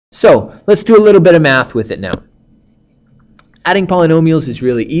So let's do a little bit of math with it now. Adding polynomials is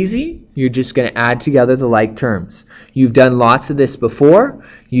really easy. You're just going to add together the like terms. You've done lots of this before.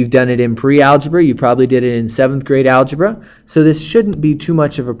 You've done it in pre-algebra. You probably did it in 7th grade algebra. So this shouldn't be too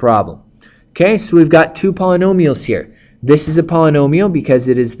much of a problem. Okay, so we've got two polynomials here. This is a polynomial because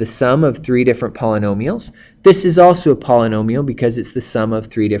it is the sum of 3 different polynomials. This is also a polynomial because it's the sum of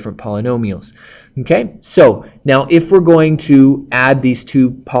 3 different polynomials. Okay, so now if we're going to add these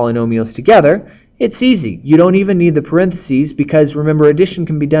two polynomials together, it's easy. You don't even need the parentheses because remember addition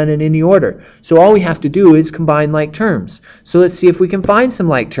can be done in any order. So all we have to do is combine like terms. So let's see if we can find some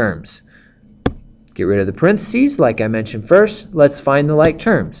like terms. Get rid of the parentheses like I mentioned first. Let's find the like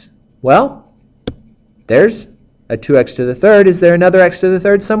terms. Well, there's a 2x to the third. Is there another x to the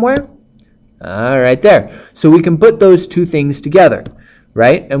third somewhere? Right there. So we can put those two things together,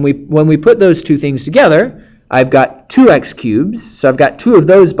 right? And when we put those two things together, I've got 2x cubes, so I've got 2 of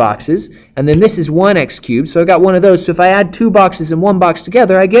those boxes, and then this is 1x cubed, so I've got 1 of those. So if I add 2 boxes in one box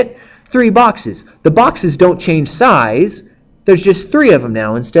together, I get 3 boxes. The boxes don't change size. There's just 3 of them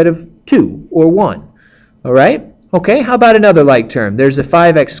now instead of 2 or 1. All right? Okay, how about another like term? There's a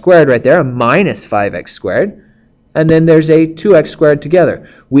 5x squared right there, a minus 5x squared, and then there's a 2x squared together.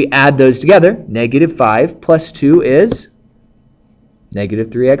 We add those together. Negative 5 plus 2 is negative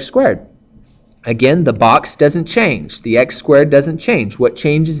 3x squared. Again, the box doesn't change. The x squared doesn't change. What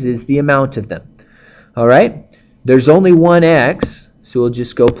changes is the amount of them. All right? There's only one x, so we'll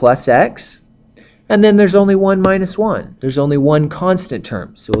just go plus x. And then there's only one minus 1. There's only one constant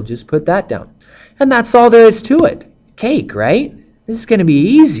term, so we'll just put that down. And that's all there is to it. Cake, right? This is going to be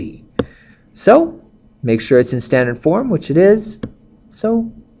easy. So, make sure it's in standard form, which it is.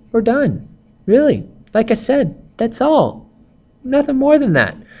 So, we're done. Really. Like I said, that's all. Nothing more than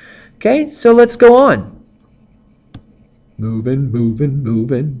that. Okay, so let's go on.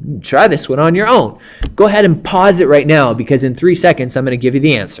 Moving. Try this one on your own. Go ahead and pause it right now because in 3 seconds I'm going to give you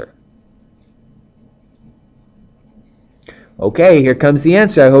the answer. Okay, here comes the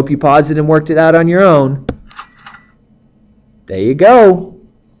answer. I hope you paused it and worked it out on your own. There you go.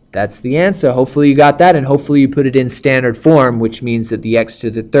 That's the answer. Hopefully you got that, and hopefully you put it in standard form, which means that the x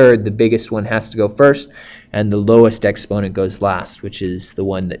to the third, the biggest one, has to go first, and the lowest exponent goes last, which is the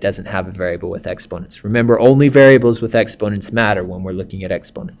one that doesn't have a variable with exponents. Remember, only variables with exponents matter when we're looking at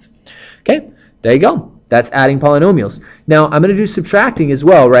exponents. Okay, there you go. That's adding polynomials. Now, I'm going to do subtracting as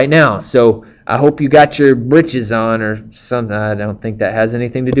well right now, so I hope you got your britches on or something. I don't think that has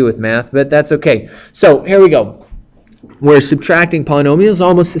anything to do with math, but that's okay. So, here we go. We're subtracting polynomials,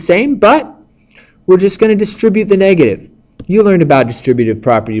 almost the same, but we're just going to distribute the negative. You learned about distributive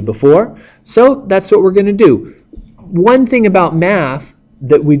property before, so that's what we're going to do. One thing about math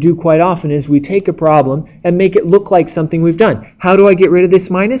that we do quite often is we take a problem and make it look like something we've done. How do I get rid of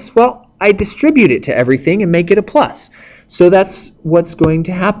this minus? Well, I distribute it to everything and make it a plus. So that's what's going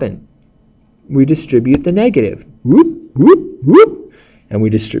to happen. We distribute the negative. Whoop, whoop, whoop. And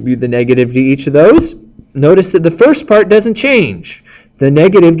we distribute the negative to each of those. Notice that the first part doesn't change. The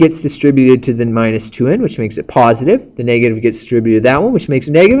negative gets distributed to the minus 2n, which makes it positive. The negative gets distributed to that one, which makes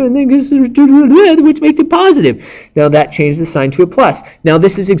it negative, and then gets distributed to the other, which makes it positive. Now that changes the sign to a plus. Now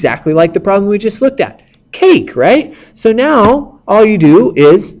this is exactly like the problem we just looked at. Cake, right? So now all you do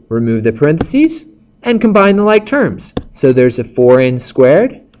is remove the parentheses and combine the like terms. So there's a 4n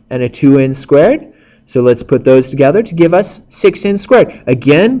squared and a 2n squared. So let's put those together to give us 6n squared.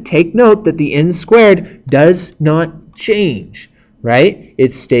 Again, take note that the n squared does not change, right?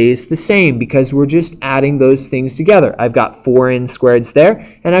 It stays the same because we're just adding those things together. I've got 4n squareds there,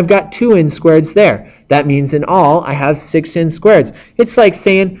 and I've got 2n squareds there. That means in all, I have 6n squareds. It's like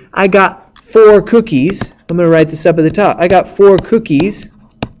saying I got 4 cookies. I'm going to write this up at the top. I got 4 cookies,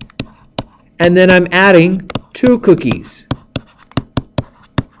 and then I'm adding 2 cookies.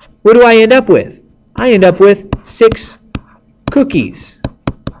 What do I end up with? I end up with 6 cookies.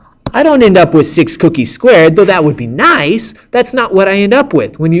 I don't end up with 6 cookies squared, though that would be nice. That's not what I end up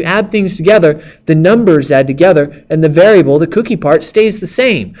with. When you add things together, the numbers add together, and the variable, the cookie part, stays the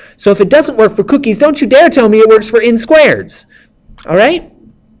same. So if it doesn't work for cookies, don't you dare tell me it works for n squareds. All right?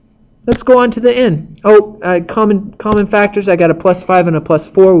 Let's go on to the n. Oh, common factors. I got a plus 5 and a plus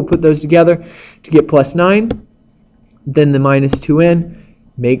 4. We'll put those together to get plus 9. Then the minus 2n.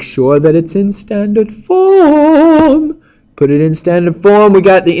 Make sure that it's in standard form. Put it in standard form. We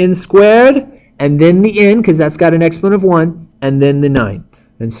got the n squared, and then the n, because that's got an exponent of 1, and then the 9.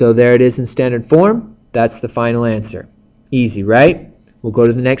 And so there it is in standard form. That's the final answer. Easy, right? We'll go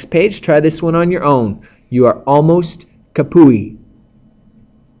to the next page. Try this one on your own. You are almost kapui.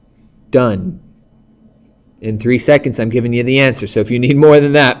 Done. In 3 seconds, I'm giving you the answer. So if you need more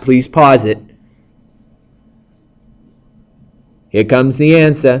than that, please pause it. Here comes the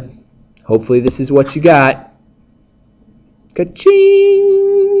answer. Hopefully this is what you got.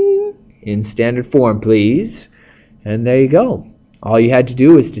 Ka-ching! In standard form, please. And there you go. All you had to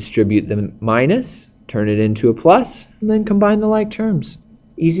do was distribute the minus, turn it into a plus, and then combine the like terms.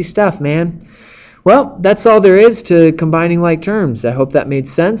 Easy stuff, man. Well, that's all there is to combining like terms. I hope that made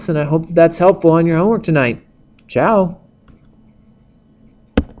sense, and I hope that's helpful on your homework tonight. Ciao.